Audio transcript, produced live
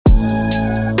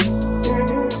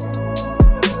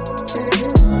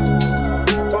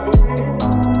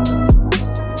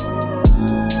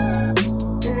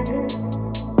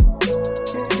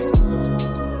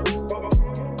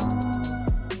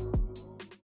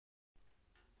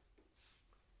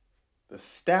The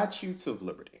Statutes of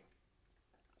Liberty,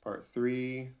 part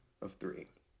 3 of 3.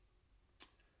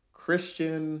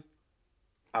 Christian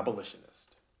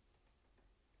abolitionist.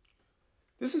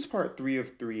 This is part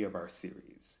 3 of our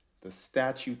series, The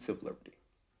Statutes of Liberty.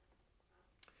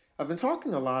 I've been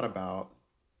talking a lot about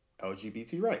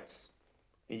LGBT rights,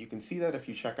 and you can see that if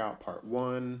you check out part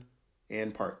 1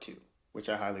 and part 2, which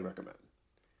I highly recommend.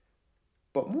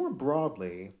 But more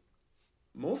broadly,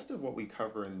 most of what we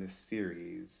cover in this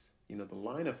series, the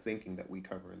line of thinking that we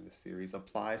cover in this series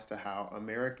applies to how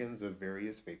Americans of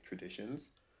various faith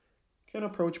traditions can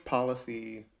approach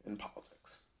policy and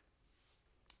politics.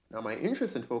 Now, my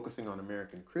interest in focusing on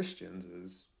American Christians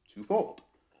is twofold.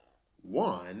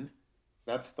 One,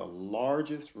 that's the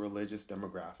largest religious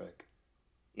demographic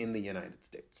in the United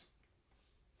States.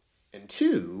 And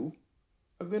two,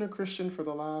 I've been a Christian for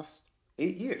the last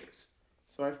 8 years.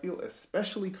 So I feel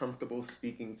especially comfortable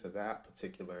speaking to that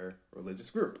particular religious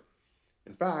group.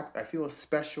 In fact, I feel a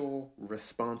special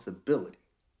responsibility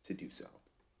to do so.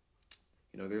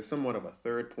 There's somewhat of a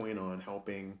third point on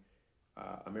helping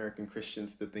American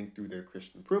Christians to think through their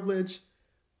Christian privilege,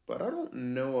 but I don't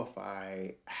know if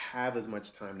I have as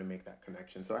much time to make that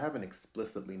connection, so I haven't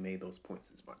explicitly made those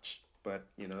points as much, but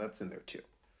that's in there too.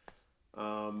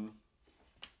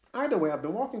 Either way, I've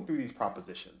been walking through these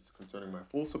propositions concerning my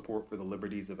full support for the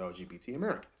liberties of LGBT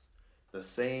Americans, the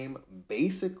same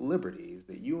basic liberties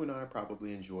that you and I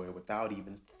probably enjoy without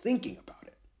even thinking about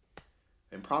it.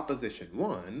 In Proposition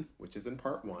 1, which is in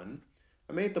Part 1,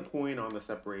 I made the point on the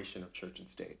separation of church and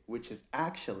state, which is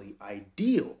actually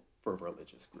ideal for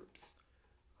religious groups,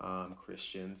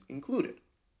 Christians included.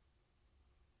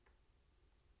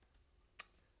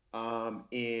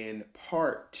 In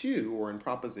Part 2, or in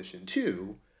Proposition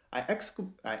 2, I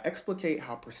explicate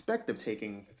how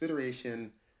perspective-taking and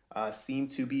consideration seem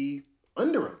to be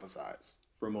underemphasized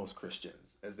for most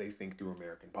Christians as they think through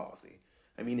American policy.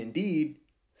 Indeed,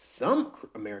 some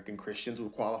American Christians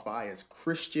would qualify as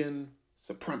Christian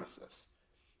supremacists,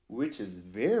 which is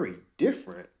very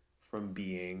different from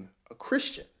being a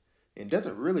Christian and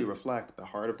doesn't really reflect the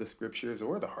heart of the scriptures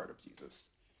or the heart of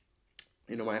Jesus.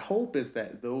 My hope is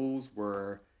that those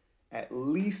were at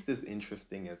least as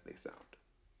interesting as they sound.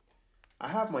 I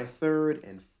have my third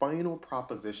and final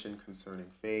proposition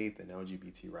concerning faith and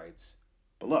LGBT rights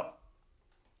below.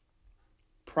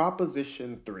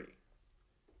 Proposition 3.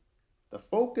 The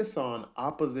focus on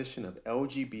opposition of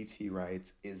LGBT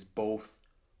rights is both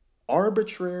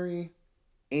arbitrary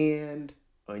and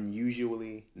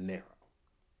unusually narrow.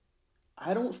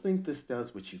 I don't think this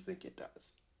does what you think it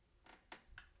does.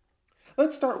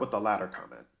 Let's start with the latter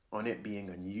comment on it being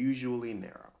unusually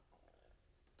narrow.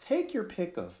 Take your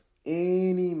pick of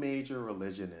any major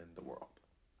religion in the world.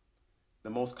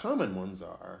 The most common ones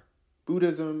are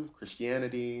Buddhism,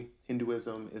 Christianity,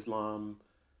 Hinduism, Islam,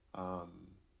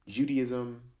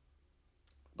 Judaism.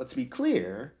 But to be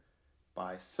clear,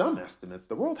 by some estimates,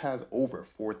 the world has over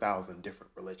 4,000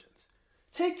 different religions.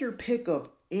 Take your pick of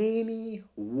any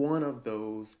one of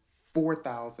those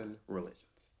 4,000 religions.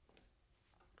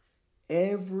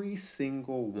 Every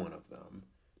single one of them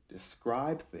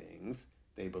describe things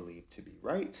they believe to be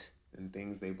right and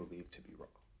things they believe to be wrong.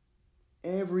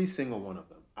 Every single one of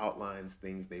them outlines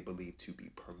things they believe to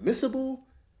be permissible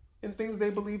and things they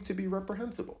believe to be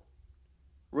reprehensible.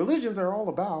 Religions are all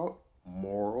about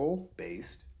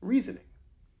moral-based reasoning.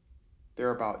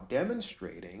 They're about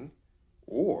demonstrating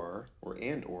or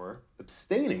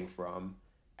abstaining from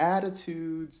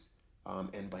attitudes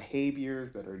and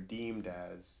behaviors that are deemed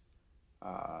as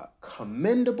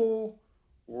commendable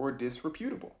or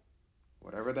disreputable,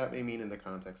 whatever that may mean in the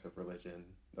context of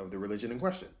the religion in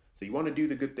question. So you want to do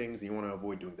the good things and you want to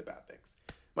avoid doing the bad things.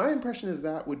 My impression is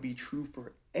that would be true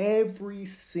for every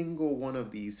single one of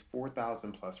these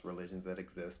 4,000 plus religions that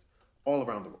exist all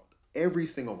around the world. Every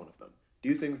single one of them.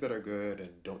 Do things that are good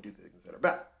and don't do things that are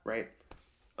bad, right?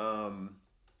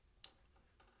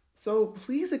 So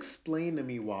please explain to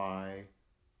me why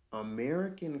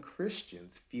American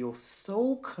Christians feel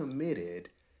so committed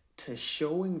to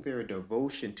showing their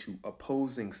devotion to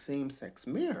opposing same-sex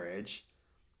marriage,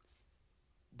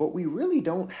 but we really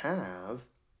don't have,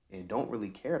 and don't really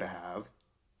care to have,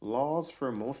 laws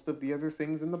for most of the other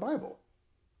things in the Bible.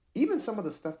 Even some of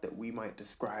the stuff that we might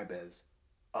describe as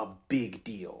a big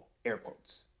deal, air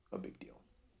quotes, a big deal.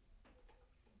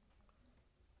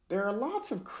 There are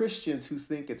lots of Christians who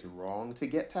think it's wrong to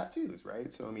get tattoos,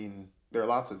 right? So, there are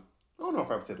lots of, I don't know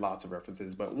if I've said lots of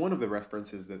references, but one of the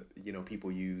references that,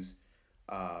 people use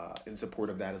in support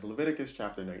of that is Leviticus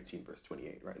chapter 19, verse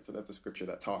 28, right? So that's a scripture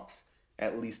that talks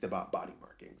at least about body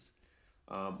markings.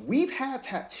 We've had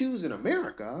tattoos in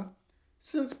America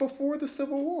since before the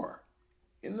Civil War.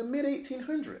 in the mid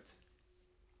 1800s.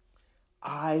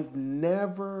 I've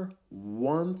never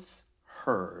once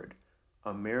heard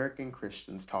American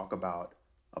Christians talk about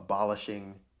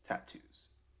abolishing tattoos.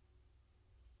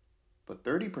 But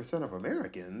 30% of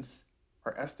Americans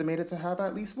are estimated to have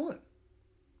at least one.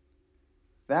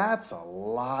 That's a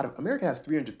lot of, America has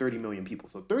 330 million people,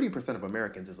 so 30% of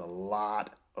Americans is a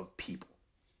lot of people.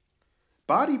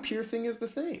 Body piercing is the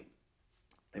same.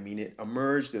 I mean, it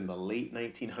emerged in the late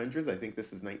 1900s. I think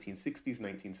this is 1960s,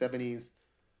 1970s.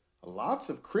 Lots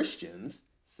of Christians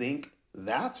think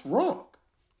that's wrong,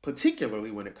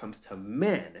 particularly when it comes to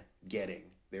men getting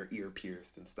their ear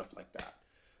pierced and stuff like that.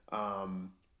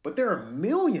 But there are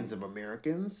millions of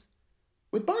Americans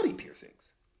with body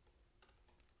piercings.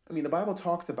 I mean, the Bible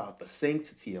talks about the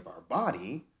sanctity of our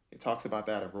body. It talks about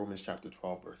that in Romans chapter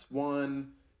 12, verse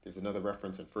 1. There's another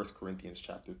reference in 1 Corinthians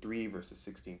chapter 3, verses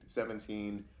 16 through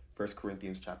 17. 1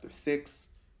 Corinthians chapter 6,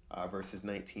 verses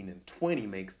 19 and 20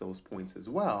 makes those points as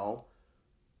well.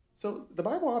 So the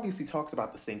Bible obviously talks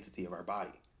about the sanctity of our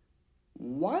body.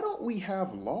 Why don't we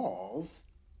have laws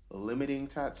limiting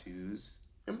tattoos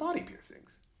and body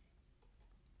piercings?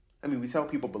 I mean, we tell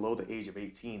people below the age of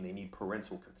 18 they need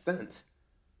parental consent.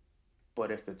 But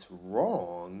if it's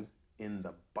wrong in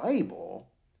the Bible,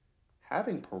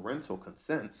 having parental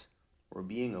consent or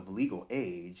being of legal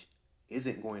age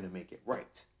isn't going to make it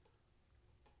right.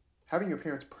 Having your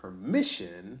parents'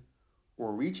 permission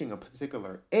or reaching a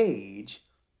particular age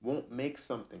won't make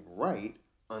something right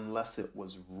unless it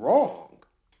was wrong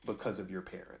because of your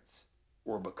parents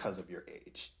or because of your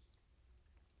age.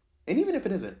 And even if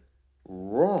it isn't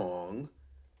wrong,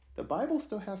 the Bible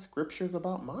still has scriptures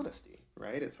about modesty,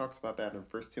 right? It talks about that in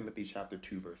 1 Timothy chapter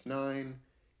 2, verse 9.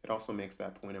 It also makes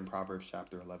that point in Proverbs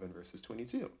chapter 11, verses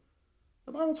 22.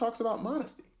 The Bible talks about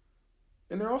modesty.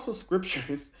 And there are also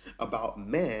scriptures about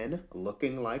men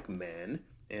looking like men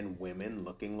and women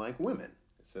looking like women.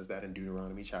 It says that in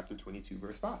Deuteronomy chapter 22,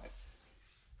 verse 5.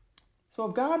 So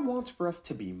if God wants for us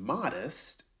to be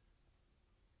modest,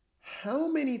 how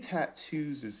many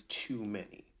tattoos is too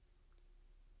many?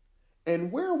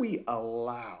 And where are we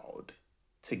allowed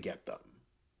to get them?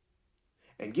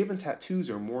 And given tattoos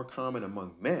are more common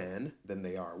among men than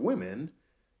they are women,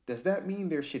 does that mean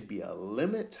there should be a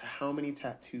limit to how many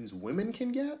tattoos women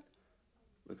can get?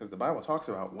 Because the Bible talks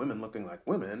about women looking like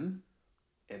women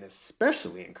and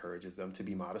especially encourages them to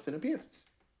be modest in appearance.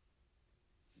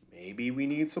 Maybe we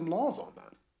need some laws on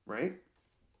that, right?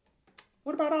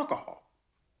 What about alcohol?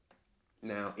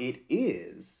 Now, it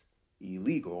is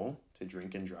illegal to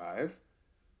drink and drive,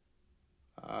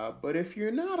 but if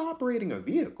you're not operating a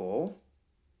vehicle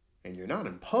and you're not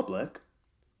in public,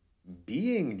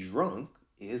 being drunk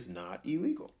is not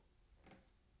illegal.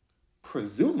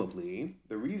 Presumably,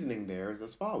 the reasoning there is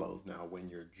as follows. Now, when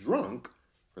you're drunk,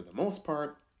 for the most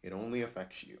part, it only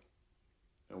affects you.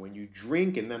 And when you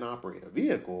drink and then operate a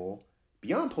vehicle,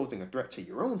 beyond posing a threat to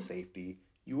your own safety,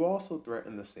 you also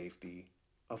threaten the safety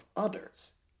of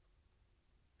others.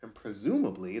 And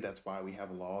presumably, that's why we have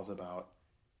laws about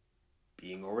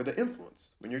being over the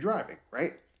influence when you're driving,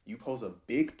 right? You pose a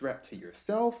big threat to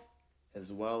yourself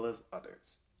as well as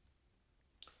others.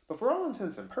 But for all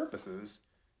intents and purposes,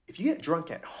 if you get drunk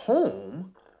at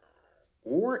home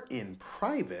or in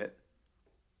private,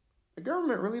 the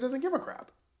government really doesn't give a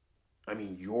crap. I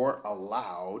mean, you're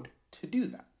allowed to do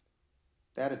that.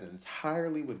 That is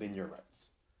entirely within your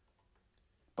rights.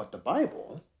 But the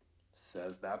Bible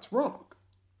says that's wrong.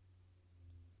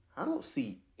 I don't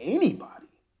see anybody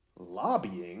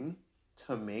lobbying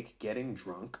to make getting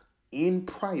drunk in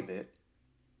private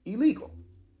illegal.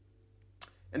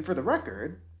 And for the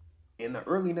record, in the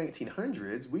early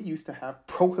 1900s, we used to have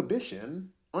prohibition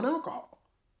on alcohol.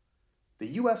 The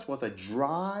US was a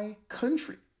dry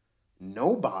country.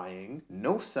 No buying,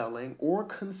 no selling, or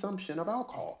consumption of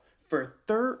alcohol for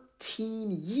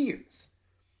 13 years.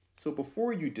 So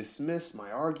before you dismiss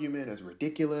my argument as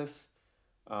ridiculous,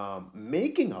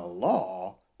 making a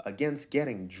law against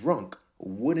getting drunk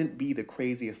wouldn't be the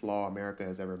craziest law America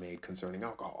has ever made concerning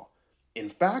alcohol. In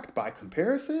fact, by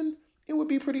comparison, it would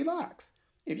be pretty lax.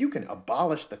 If you can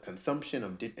abolish the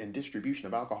consumption and distribution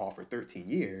of alcohol for 13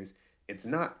 years, it's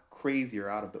not crazy or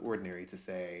out of the ordinary to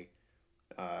say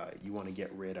you want to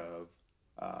get rid of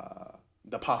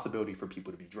the possibility for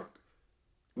people to be drunk.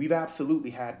 We've absolutely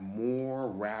had more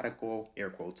radical, air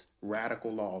quotes,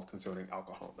 radical laws concerning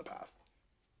alcohol in the past.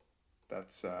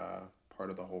 That's part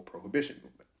of the whole prohibition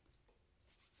movement.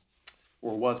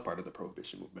 Or was part of the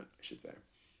prohibition movement, I should say.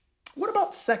 What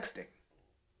about sexting?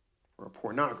 Or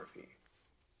pornography?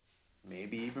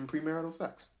 Maybe even premarital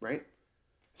sex, right?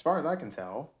 As far as I can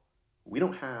tell, we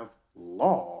don't have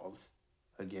laws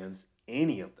against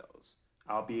any of those,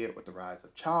 albeit with the rise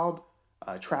of child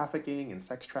trafficking and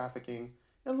sex trafficking.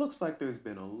 It looks like there's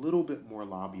been a little bit more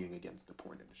lobbying against the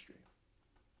porn industry.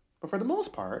 But for the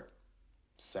most part,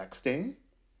 sexting,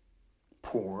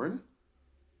 porn,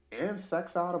 and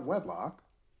sex out of wedlock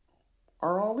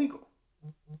are all legal.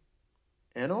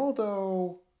 And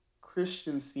although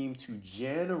Christians seem to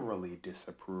generally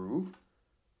disapprove,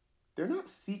 they're not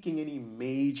seeking any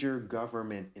major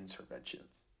government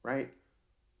interventions, right?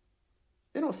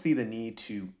 They don't see the need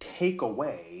to take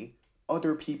away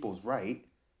other people's right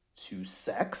to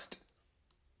sext,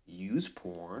 use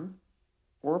porn,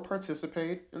 or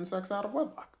participate in sex out of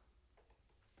wedlock.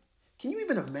 Can you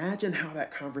even imagine how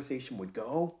that conversation would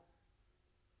go?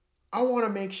 I want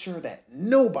to make sure that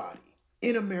nobody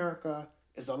in America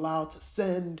is allowed to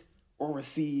send or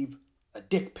receive a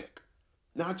dick pic.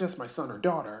 Not just my son or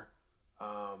daughter,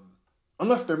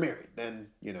 unless they're married, then,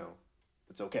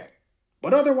 it's okay.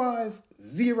 But otherwise,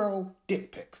 0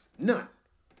 dick pics. None.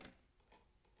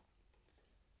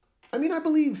 I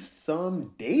believe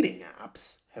some dating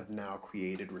apps have now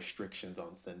created restrictions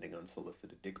on sending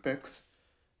unsolicited dick pics.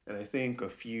 And I think a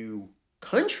few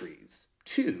countries,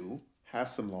 too, have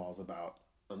some laws about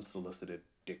unsolicited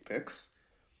dick pics.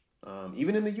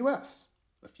 Even in the US,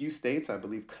 a few states, I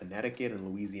believe Connecticut and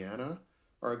Louisiana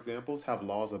are examples, have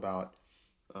laws about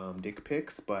dick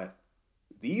pics, but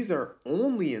these are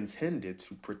only intended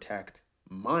to protect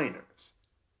minors,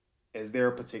 as there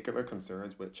are particular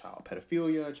concerns with child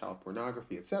pedophilia, child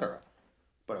pornography, etc.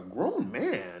 But a grown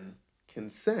man can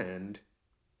send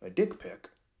a dick pic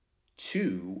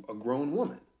to a grown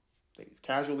woman that he's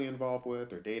casually involved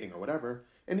with or dating or whatever,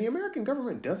 and the American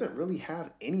government doesn't really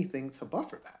have anything to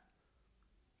buffer that.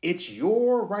 It's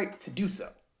your right to do so,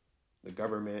 the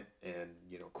government and,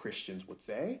 Christians would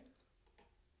say,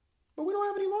 but we don't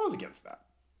have any laws against that.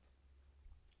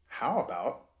 How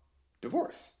about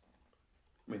divorce?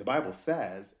 The Bible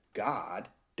says God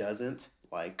doesn't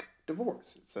like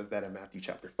divorce. It says that in Matthew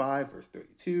chapter 5, verse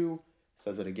 32. It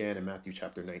says it again in Matthew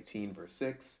chapter 19, verse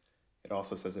 6. It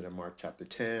also says it in Mark chapter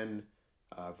 10,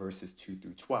 verses 2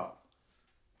 through 12.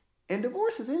 And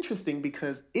divorce is interesting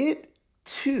because it,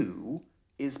 too,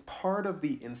 is part of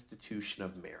the institution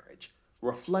of marriage,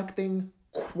 reflecting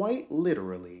quite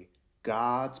literally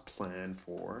God's plan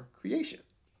for creation.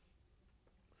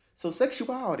 So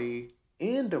sexuality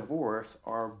and divorce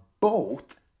are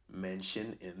both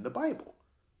mentioned in the Bible.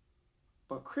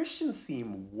 But Christians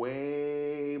seem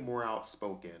way more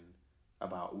outspoken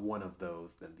about one of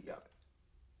those than the other.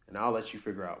 And I'll let you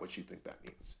figure out what you think that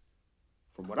means.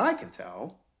 From what I can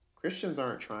tell, Christians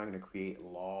aren't trying to create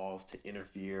laws to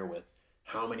interfere with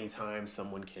how many times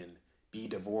someone can be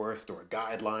divorced, or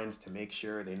guidelines to make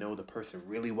sure they know the person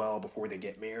really well before they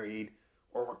get married,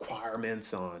 or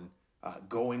requirements on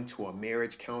going to a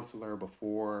marriage counselor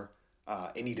before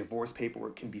any divorce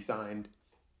paperwork can be signed.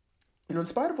 In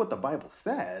spite of what the Bible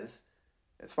says,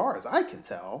 as far as I can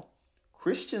tell,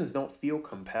 Christians don't feel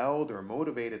compelled or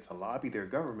motivated to lobby their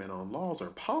government on laws or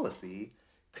policy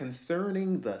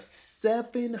concerning the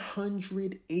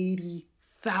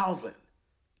 780,000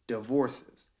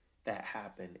 divorces that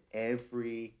happen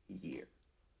every year.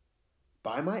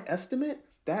 By my estimate,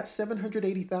 that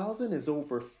 780,000 is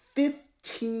over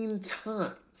 15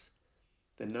 times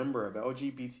the number of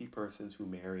LGBT persons who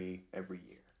marry every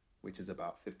year, which is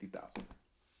about 50,000.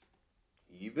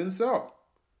 Even so,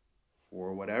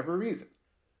 for whatever reason,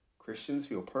 Christians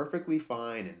feel perfectly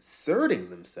fine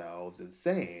inserting themselves and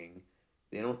saying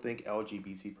they don't think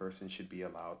LGBT persons should be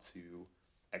allowed to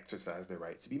exercise their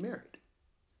right to be married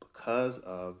because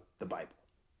of the Bible.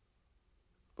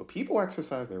 But people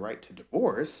exercise their right to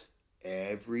divorce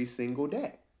every single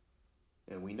day.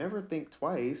 And we never think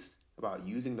twice about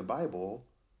using the Bible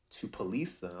to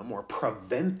police them or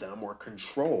prevent them or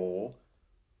control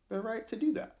their right to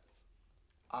do that.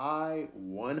 I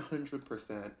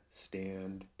 100%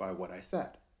 stand by what I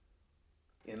said.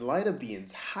 In light of the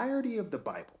entirety of the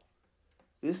Bible,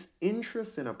 this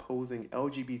interest in opposing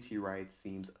LGBT rights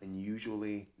seems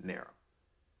unusually narrow.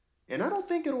 And I don't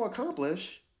think it'll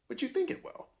accomplish what you think it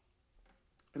will.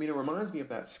 It reminds me of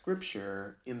that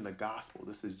scripture in the gospel.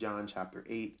 This is John chapter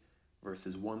 8,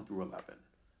 verses 1 through 11,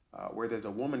 where there's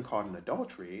a woman caught in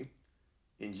adultery,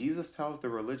 and Jesus tells the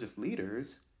religious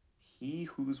leaders, "He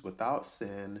who's without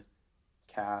sin,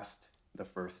 cast the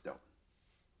first stone."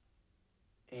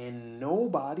 And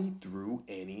nobody threw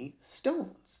any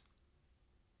stones.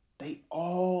 They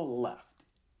all left,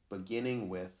 beginning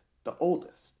with the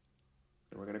oldest.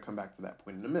 And we're going to come back to that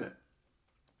point in a minute.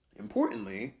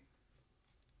 Importantly,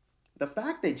 the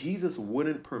fact that Jesus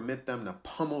wouldn't permit them to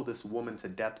pummel this woman to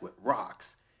death with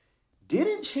rocks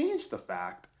didn't change the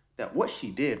fact that what she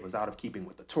did was out of keeping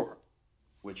with the Torah,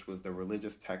 which was the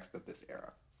religious text of this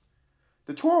era.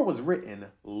 The Torah was written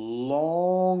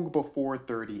long before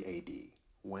 30 AD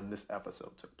when this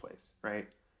episode took place, right?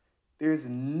 There's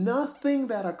nothing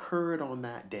that occurred on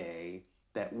that day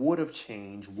that would have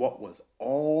changed what was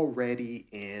already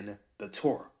in the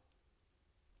Torah.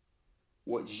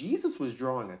 What Jesus was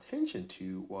drawing attention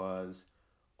to was,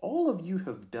 all of you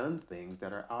have done things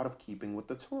that are out of keeping with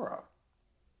the Torah.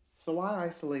 So why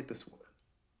isolate this woman?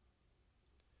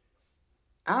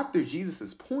 After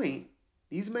Jesus' point,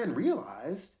 these men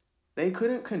realized they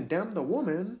couldn't condemn the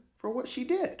woman for what she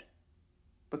did,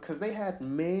 because they had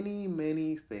many,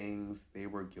 many things they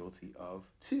were guilty of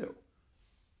too.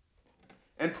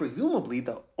 And presumably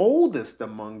the oldest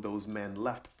among those men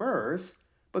left first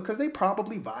because they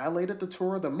probably violated the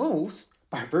Torah the most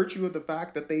by virtue of the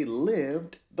fact that they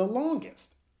lived the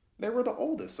longest. They were the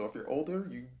oldest, so if you're older,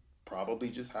 you probably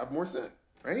just have more sin,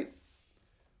 right?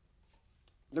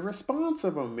 The response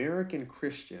of American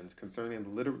Christians concerning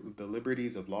the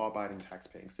liberties of law-abiding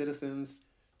tax-paying citizens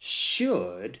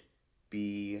should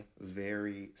be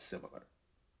very similar.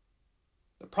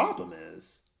 The problem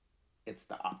is, it's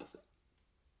the opposite.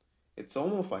 It's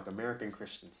almost like American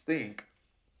Christians think,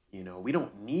 we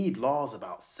don't need laws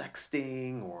about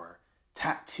sexting or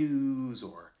tattoos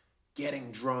or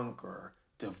getting drunk or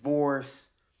divorce,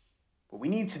 but we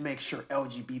need to make sure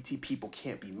LGBT people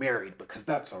can't be married because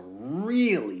that's a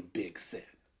really big sin.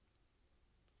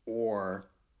 Or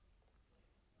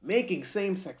making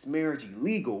same-sex marriage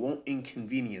illegal won't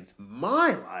inconvenience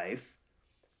my life,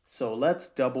 so let's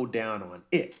double down on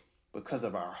it because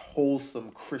of our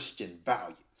wholesome Christian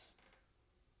values.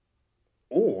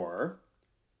 Or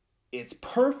it's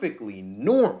perfectly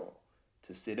normal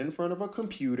to sit in front of a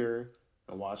computer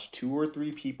and watch 2 or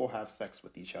 3 people have sex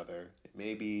with each other, and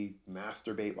maybe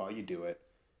masturbate while you do it.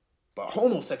 But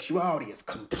homosexuality is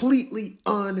completely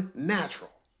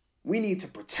unnatural. We need to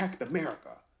protect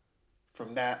America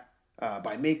from that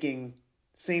by making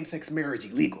same-sex marriage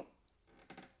illegal.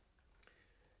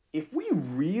 If we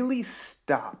really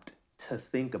stopped to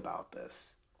think about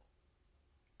this,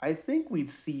 I think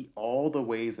we'd see all the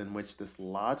ways in which this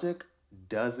logic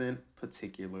doesn't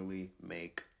particularly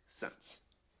make sense.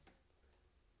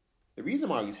 The reason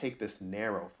why we take this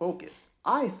narrow focus,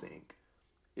 I think,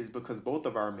 is because both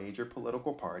of our major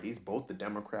political parties, both the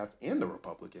Democrats and the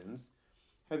Republicans,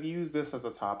 have used this as a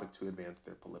topic to advance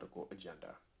their political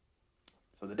agenda.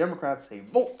 So the Democrats say,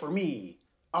 vote for me,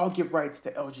 I'll give rights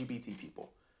to LGBT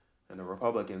people. And the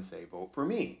Republicans say, vote for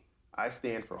me, I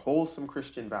stand for wholesome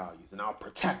Christian values and I'll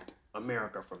protect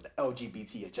America from the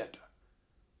LGBT agenda.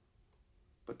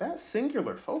 But that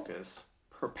singular focus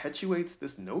perpetuates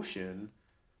this notion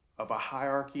of a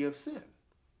hierarchy of sin.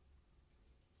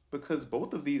 Because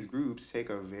both of these groups take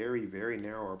a very, very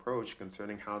narrow approach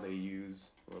concerning how they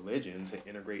use religion to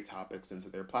integrate topics into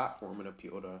their platform and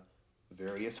appeal to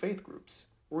various faith groups,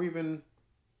 or even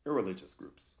irreligious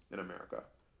groups in America.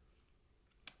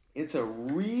 It's a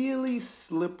really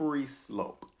slippery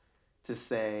slope to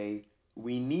say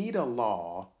we need a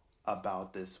law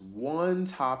about this one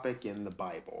topic in the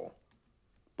Bible,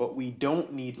 but we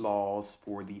don't need laws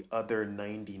for the other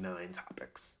 99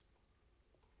 topics.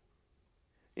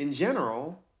 In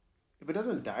general, if it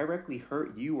doesn't directly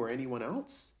hurt you or anyone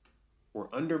else, or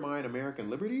undermine American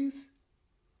liberties,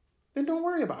 then don't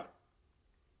worry about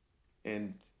it.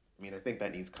 And I think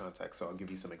that needs context, so I'll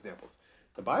give you some examples.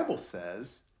 The Bible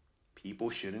says people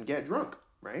shouldn't get drunk,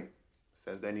 right? It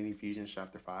says that in Ephesians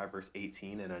chapter 5, verse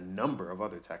 18, and a number of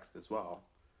other texts as well.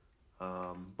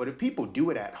 But if people do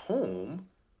it at home,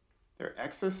 they're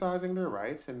exercising their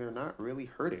rights and they're not really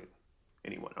hurting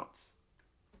anyone else.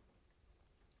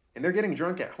 And they're getting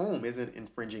drunk at home isn't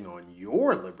infringing on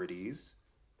your liberties,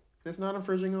 and it's not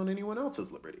infringing on anyone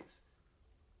else's liberties.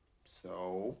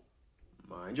 So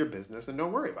mind your business and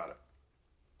don't worry about it.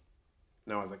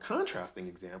 Now, as a contrasting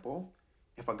example,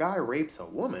 if a guy rapes a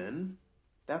woman,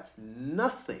 that's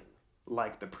nothing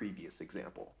like the previous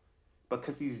example,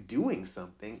 because he's doing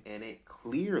something and it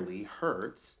clearly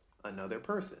hurts another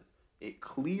person. It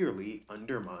clearly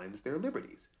undermines their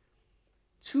liberties.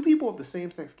 2 people of the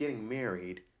same sex getting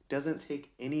married doesn't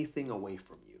take anything away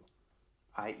from you,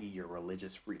 i.e. your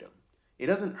religious freedom. It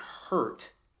doesn't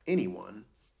hurt anyone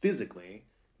physically,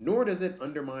 nor does it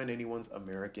undermine anyone's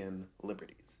American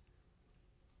liberties.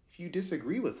 If you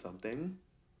disagree with something,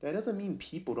 that doesn't mean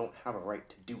people don't have a right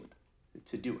to do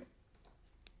it.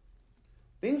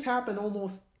 Things happen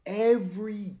almost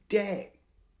every day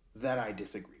that I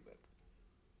disagree with.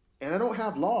 And I don't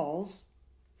have laws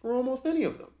for almost any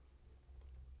of them.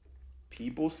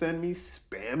 People send me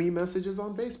spammy messages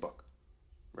on Facebook.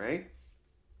 right?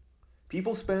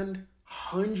 People spend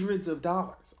hundreds of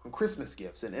dollars on Christmas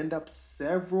gifts and end up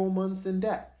several months in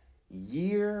debt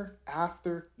year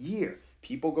after year.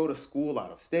 People go to school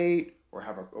out of state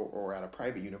or at a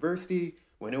private university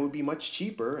when it would be much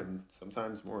cheaper and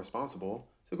sometimes more responsible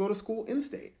to go to school in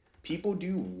state. People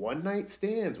do one night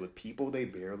stands with people they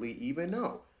barely even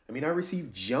know. I mean, I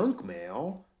received junk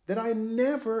mail that I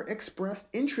never expressed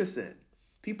interest in.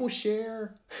 People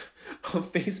share a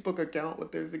Facebook account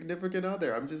with their significant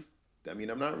other. I'm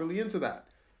not really into that.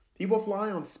 People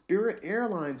fly on Spirit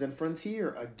Airlines and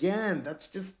Frontier. Again,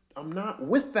 I'm not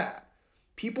with that.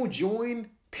 People join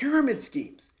pyramid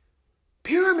schemes.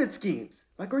 Pyramid schemes.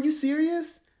 Like, are you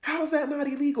serious? How is that not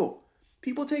illegal?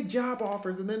 People take job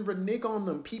offers and then renege on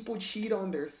them. People cheat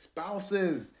on their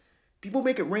spouses. People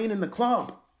make it rain in the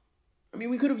club. I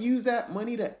mean, we could have used that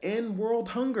money to end world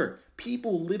hunger.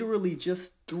 People literally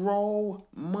just throw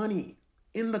money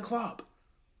in the club.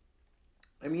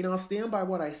 I mean, I'll stand by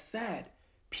what I said.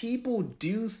 People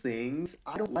do things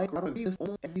I don't like.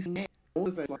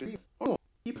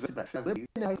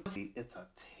 It's a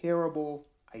terrible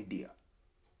idea.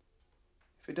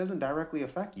 If it doesn't directly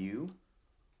affect you,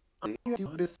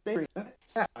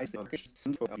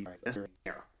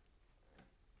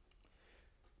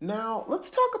 now, let's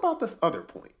talk about this other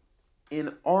point,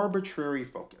 an arbitrary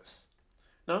focus.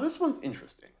 Now, this one's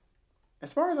interesting.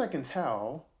 As far as I can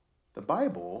tell, the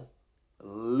Bible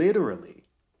literally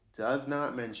does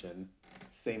not mention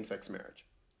same-sex marriage.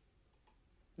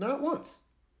 Not once.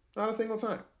 Not a single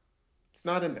time. It's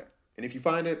not in there. And if you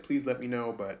find it, please let me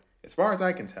know. But as far as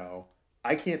I can tell,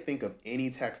 I can't think of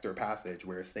any text or passage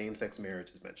where same-sex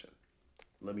marriage is mentioned.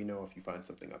 Let me know if you find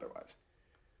something otherwise.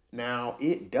 Now,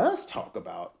 it does talk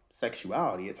about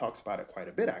sexuality. It talks about it quite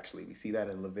a bit, actually. We see that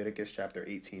in Leviticus chapter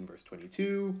 18, verse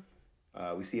 22.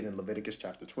 We see it in Leviticus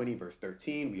chapter 20, verse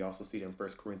 13. We also see it in 1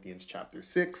 Corinthians chapter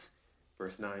 6,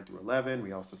 verse 9 through 11.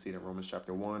 We also see it in Romans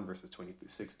chapter 1, verses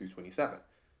 26 through 27.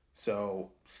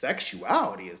 So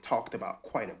sexuality is talked about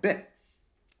quite a bit.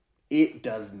 It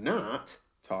does not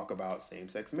talk about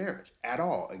same-sex marriage at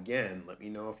all. Again, let me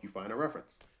know if you find a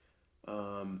reference.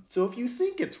 So if you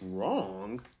think it's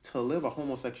wrong to live a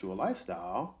homosexual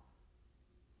lifestyle,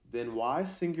 then why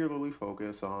singularly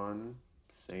focus on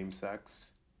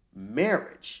same-sex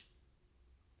marriage?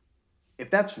 If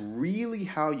that's really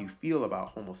how you feel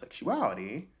about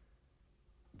homosexuality,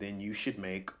 then you should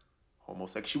make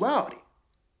homosexuality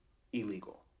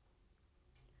illegal.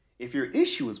 If your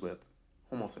issue is with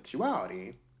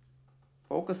homosexuality,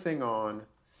 focusing on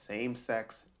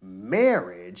same-sex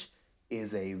marriage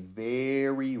is a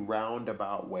very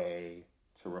roundabout way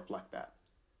to reflect that.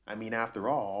 I mean, after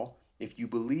all, if you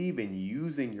believe in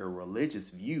using your religious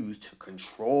views to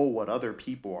control what other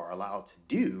people are allowed to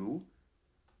do,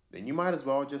 then you might as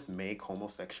well just make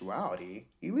homosexuality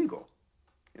illegal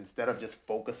instead of just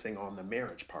focusing on the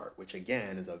marriage part, which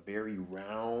again is a very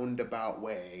roundabout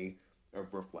way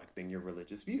of reflecting your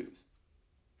religious views.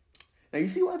 Now, you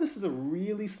see why this is a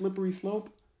really slippery slope?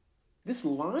 This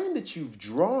line that you've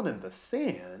drawn in the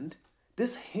sand,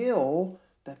 this hill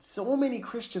that so many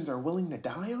Christians are willing to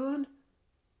die on,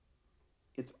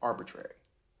 it's arbitrary.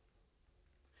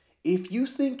 If you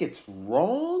think it's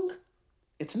wrong,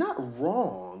 it's not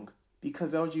wrong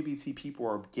because LGBT people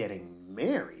are getting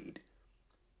married.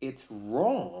 It's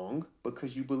wrong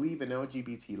because you believe in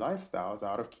LGBT lifestyles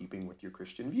out of keeping with your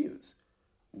Christian views.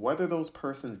 Whether those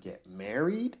persons get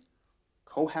married,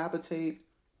 cohabitate,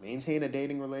 maintain a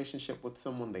dating relationship with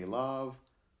someone they love,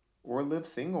 or live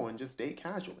single and just date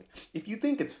casually. If you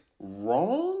think it's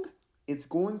wrong, it's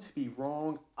going to be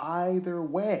wrong either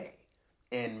way.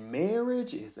 And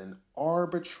marriage is an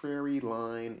arbitrary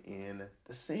line in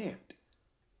the sand.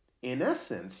 In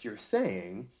essence, you're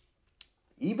saying,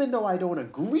 even though I don't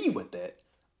agree with it,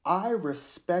 I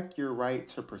respect your right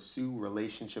to pursue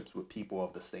relationships with people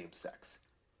of the same sex.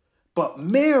 But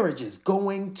marriage is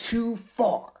going too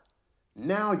far.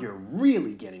 Now you're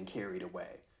really getting carried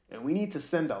away. And we need to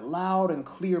send a loud and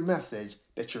clear message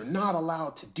that you're not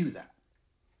allowed to do that.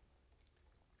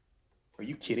 Are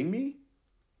you kidding me?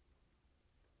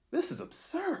 This is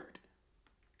absurd.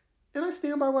 And I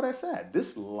stand by what I said.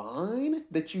 This line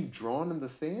that you've drawn in the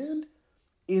sand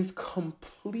is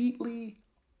completely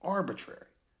arbitrary.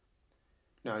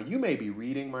 Now, you may be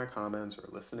reading my comments or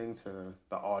listening to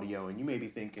the audio, and you may be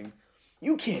thinking,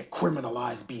 you can't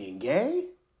criminalize being gay.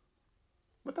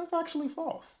 But that's actually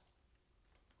false.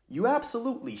 You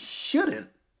absolutely shouldn't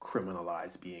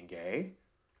criminalize being gay,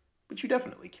 but you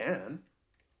definitely can.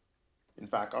 In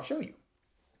fact, I'll show you.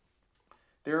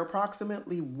 There are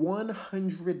approximately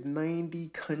 190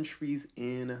 countries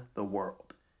in the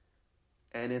world.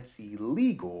 and it's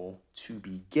illegal to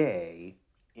be gay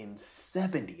in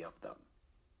 70 of them.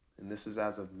 And this is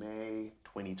as of May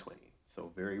 2020,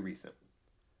 so very recent.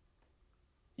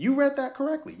 You read that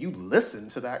correctly. You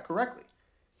listened to that correctly.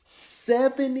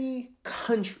 70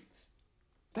 countries.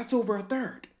 That's over a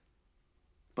third.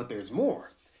 But there's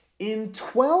more. In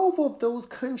 12 of those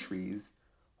countries,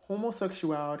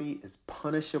 homosexuality is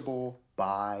punishable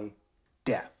by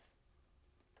death.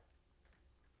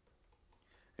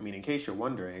 I mean, in case you're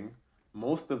wondering,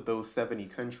 most of those 70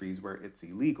 countries where it's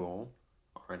illegal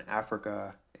are in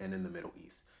Africa and in the Middle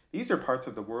East. These are parts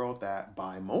of the world that,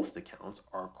 by most accounts,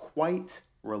 are quite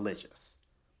religious.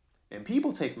 And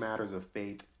people take matters of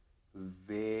faith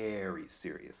very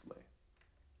seriously.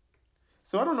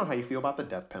 So I don't know how you feel about the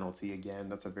death penalty. Again,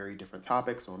 that's a very different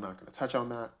topic, so I'm not going to touch on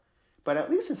that. But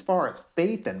at least as far as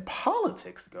faith and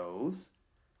politics goes,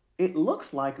 it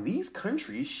looks like these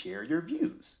countries share your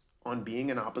views on being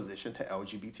in opposition to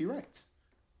LGBT rights.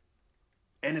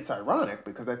 And it's ironic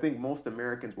because I think most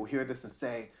Americans will hear this and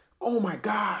say, oh my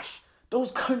gosh,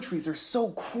 those countries are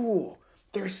so cruel.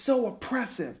 They're so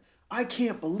oppressive. I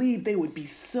can't believe they would be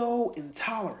so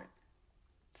intolerant.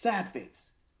 Sad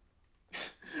face.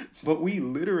 But we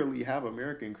literally have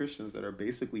American Christians that are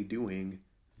basically doing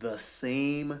the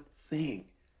same thing.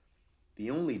 The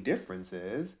only difference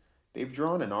is they've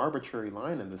drawn an arbitrary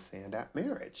line in the sand at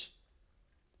marriage.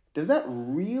 Does that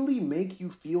really make you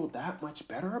feel that much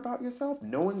better about yourself,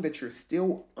 knowing that you're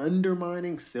still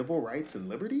undermining civil rights and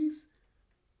liberties?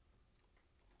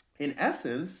 In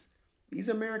essence, these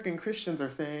American Christians are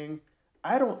saying,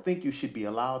 I don't think you should be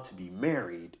allowed to be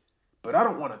married, but I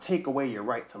don't want to take away your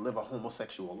right to live a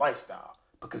homosexual lifestyle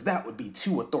because that would be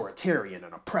too authoritarian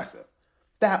and oppressive.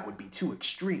 That would be too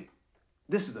extreme.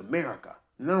 This is America,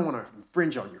 and I don't want to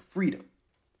infringe on your freedom.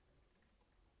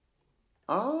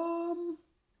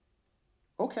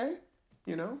 Okay,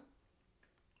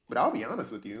 but I'll be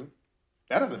honest with you,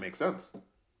 that doesn't make sense.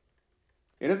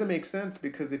 It doesn't make sense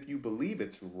because if you believe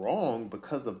it's wrong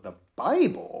because of the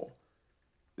Bible,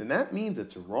 then that means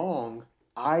it's wrong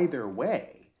either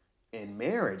way, and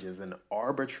marriage is an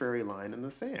arbitrary line in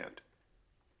the sand.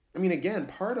 I mean, again,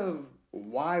 part of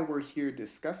why we're here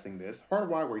discussing this, part of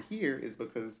why we're here is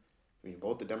because,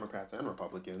 both the Democrats and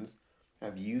Republicans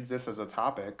have used this as a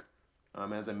topic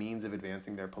as a means of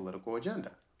advancing their political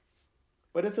agenda.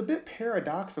 But it's a bit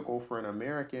paradoxical for an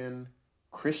American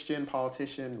Christian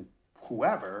politician,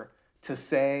 whoever, to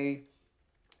say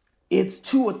it's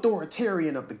too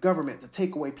authoritarian of the government to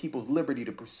take away people's liberty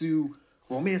to pursue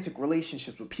romantic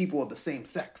relationships with people of the same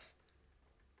sex.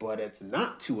 But it's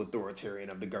not too authoritarian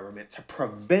of the government to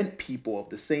prevent people of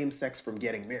the same sex from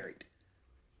getting married.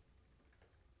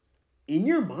 In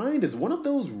your mind, is one of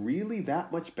those really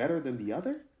that much better than the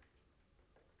other?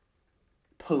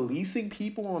 Policing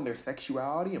people on their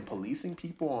sexuality and policing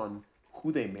people on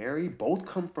who they marry both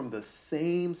come from the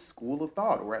same school of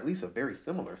thought, or at least a very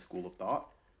similar school of thought.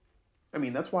 I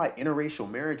mean, that's why interracial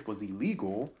marriage was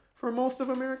illegal for most of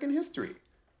American history.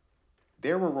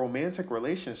 There were romantic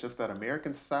relationships that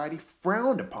American society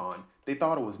frowned upon. They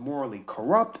thought it was morally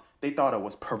corrupt. They thought it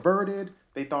was perverted.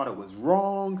 They thought it was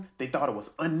wrong. They thought it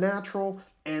was unnatural.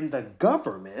 And the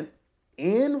government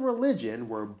and religion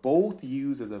were both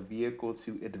used as a vehicle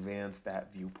to advance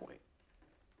that viewpoint.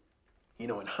 In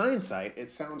hindsight,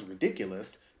 it sounds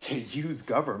ridiculous to use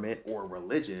government or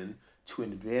religion to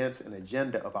advance an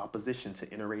agenda of opposition to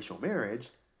interracial marriage,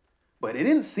 but it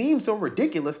didn't seem so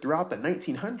ridiculous throughout the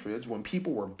 1900s when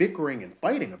people were bickering and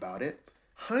fighting about it.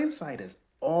 Hindsight is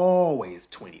always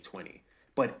 2020.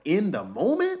 But in the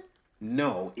moment,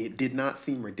 no, it did not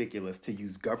seem ridiculous to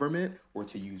use government or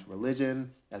to use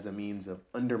religion as a means of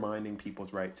undermining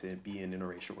people's right to be in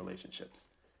interracial relationships.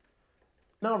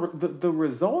 Now, the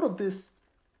result of this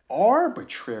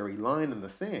arbitrary line in the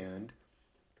sand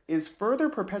is further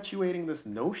perpetuating this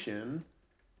notion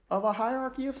of a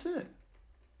hierarchy of sin.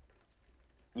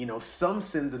 Some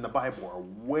sins in the Bible are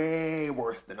way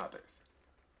worse than others.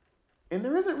 And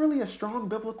there isn't really a strong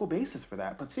biblical basis for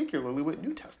that, particularly with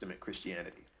New Testament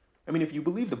Christianity. I mean, if you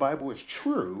believe the Bible is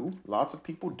true, lots of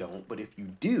people don't, but if you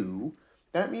do,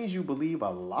 that means you believe being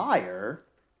a liar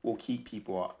will keep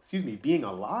people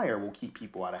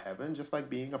out of heaven, just like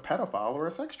being a pedophile or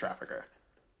a sex trafficker.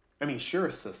 I mean, sure,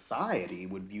 society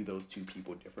would view those two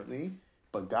people differently,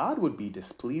 but God would be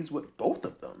displeased with both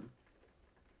of them.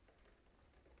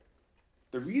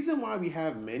 The reason why we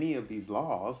have many of these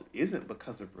laws isn't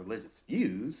because of religious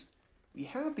views. We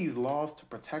have these laws to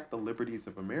protect the liberties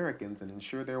of Americans and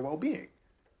ensure their well-being.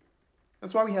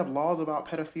 That's why we have laws about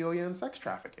pedophilia and sex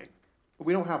trafficking. But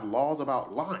we don't have laws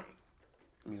about lying.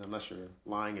 I mean, unless you're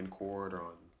lying in court or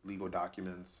on legal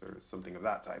documents or something of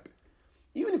that type.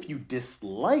 Even if you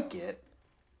dislike it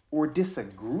or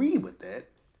disagree with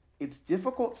it, it's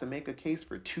difficult to make a case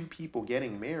for two people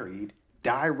getting married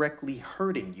directly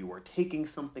hurting you or taking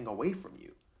something away from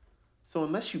you. So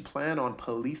unless you plan on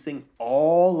policing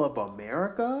all of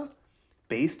America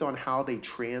based on how they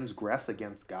transgress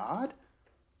against God,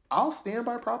 I'll stand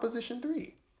by Proposition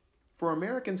 3. For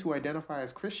Americans who identify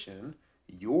as Christian,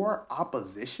 your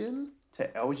opposition to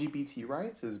LGBT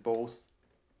rights is both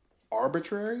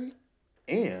arbitrary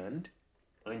and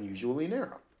unusually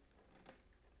narrow.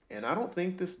 And I don't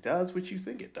think this does what you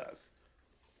think it does.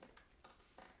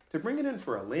 To bring it in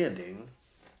for a landing,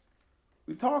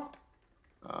 we've talked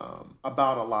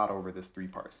about a lot over this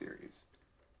three-part series.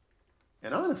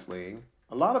 And honestly,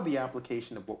 a lot of the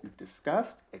application of what we've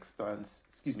discussed extends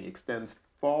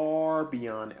far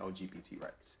beyond LGBT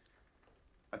rights.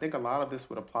 I think a lot of this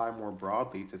would apply more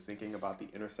broadly to thinking about the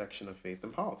intersection of faith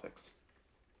and politics.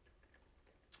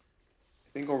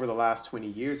 I think over the last 20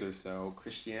 years or so,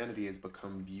 Christianity has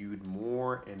become viewed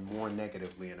more and more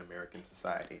negatively in American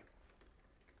society.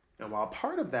 And while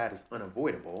part of that is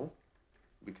unavoidable,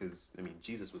 because,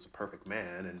 Jesus was a perfect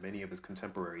man and many of his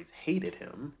contemporaries hated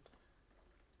him,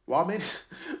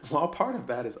 while part of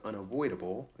that is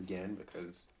unavoidable, again,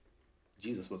 because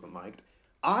Jesus wasn't liked,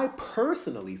 I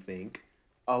personally think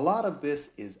a lot of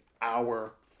this is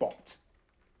our fault.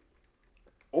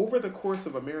 Over the course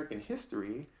of American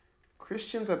history,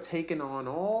 Christians have taken on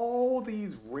all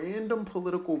these random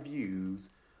political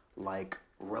views like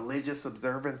religious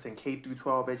observance in K through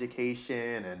 12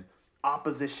 education and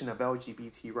opposition of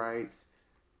LGBT rights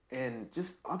and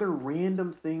just other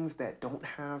random things that don't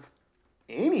have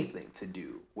anything to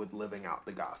do with living out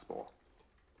the gospel.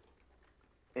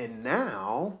 And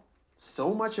now,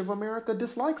 so much of America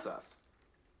dislikes us.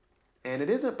 And it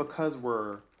isn't because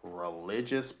we're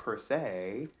religious per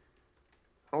se.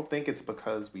 I don't think it's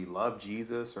because we love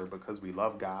Jesus or because we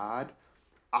love God.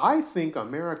 I think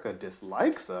America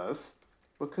dislikes us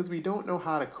because we don't know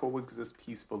how to coexist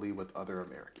peacefully with other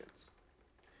Americans.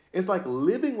 It's like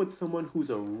living with someone who's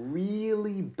a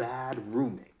really bad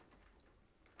roommate.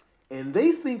 And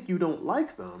they think you don't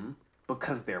like them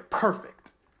because they're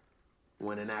perfect.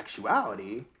 When in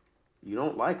actuality, you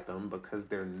don't like them because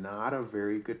they're not a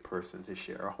very good person to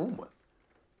share a home with.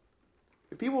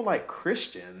 If people dislike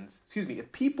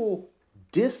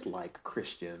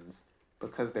Christians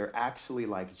because they're actually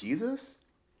like Jesus,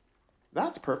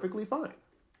 that's perfectly fine.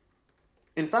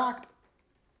 In fact,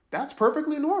 that's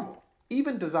perfectly normal,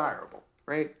 even desirable,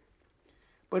 right?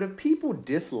 But if people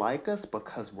dislike us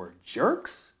because we're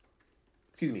jerks,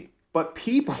 but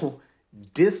people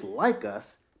dislike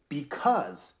us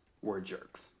because we're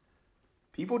jerks.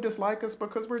 People dislike us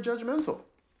because we're judgmental.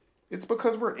 It's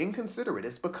because we're inconsiderate.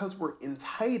 It's because we're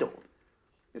entitled.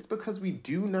 It's because we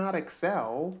do not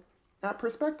excel at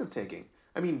perspective taking.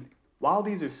 While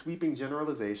these are sweeping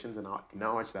generalizations, and I'll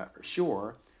acknowledge that for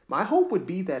sure, my hope would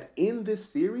be that in this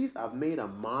series, I've made a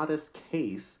modest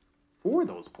case for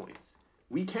those points.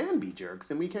 We can be jerks,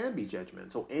 and we can be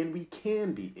judgmental, and we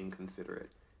can be inconsiderate,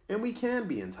 and we can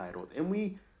be entitled, and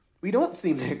we don't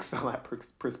seem to excel at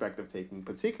perspective taking,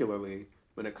 particularly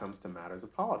when it comes to matters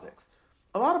of politics.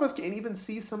 A lot of us can't even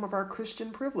see some of our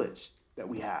Christian privilege that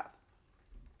we have.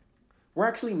 We're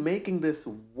actually making this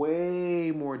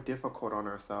way more difficult on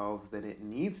ourselves than it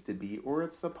needs to be or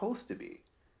it's supposed to be.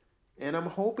 And I'm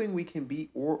hoping we can be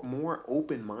more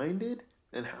open-minded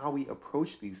in how we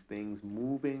approach these things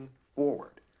moving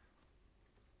forward.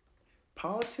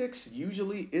 Politics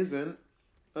usually isn't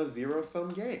a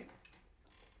zero-sum game.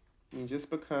 Just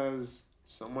because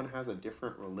someone has a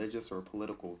different religious or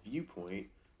political viewpoint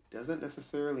doesn't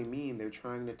necessarily mean they're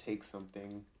trying to take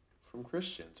something from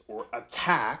Christians or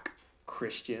attack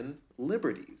Christian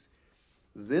liberties.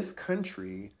 This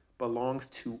country belongs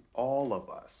to all of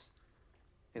us.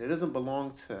 And it doesn't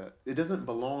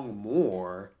belong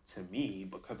more to me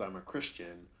because I'm a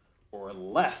Christian or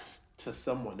less to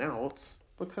someone else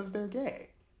because they're gay.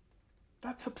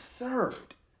 That's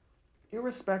absurd.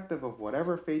 Irrespective of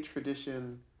whatever faith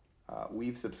tradition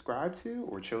we've subscribed to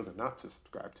or chosen not to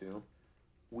subscribe to,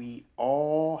 we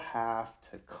all have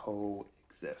to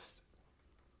coexist.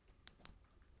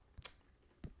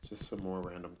 Just some more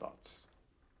random thoughts.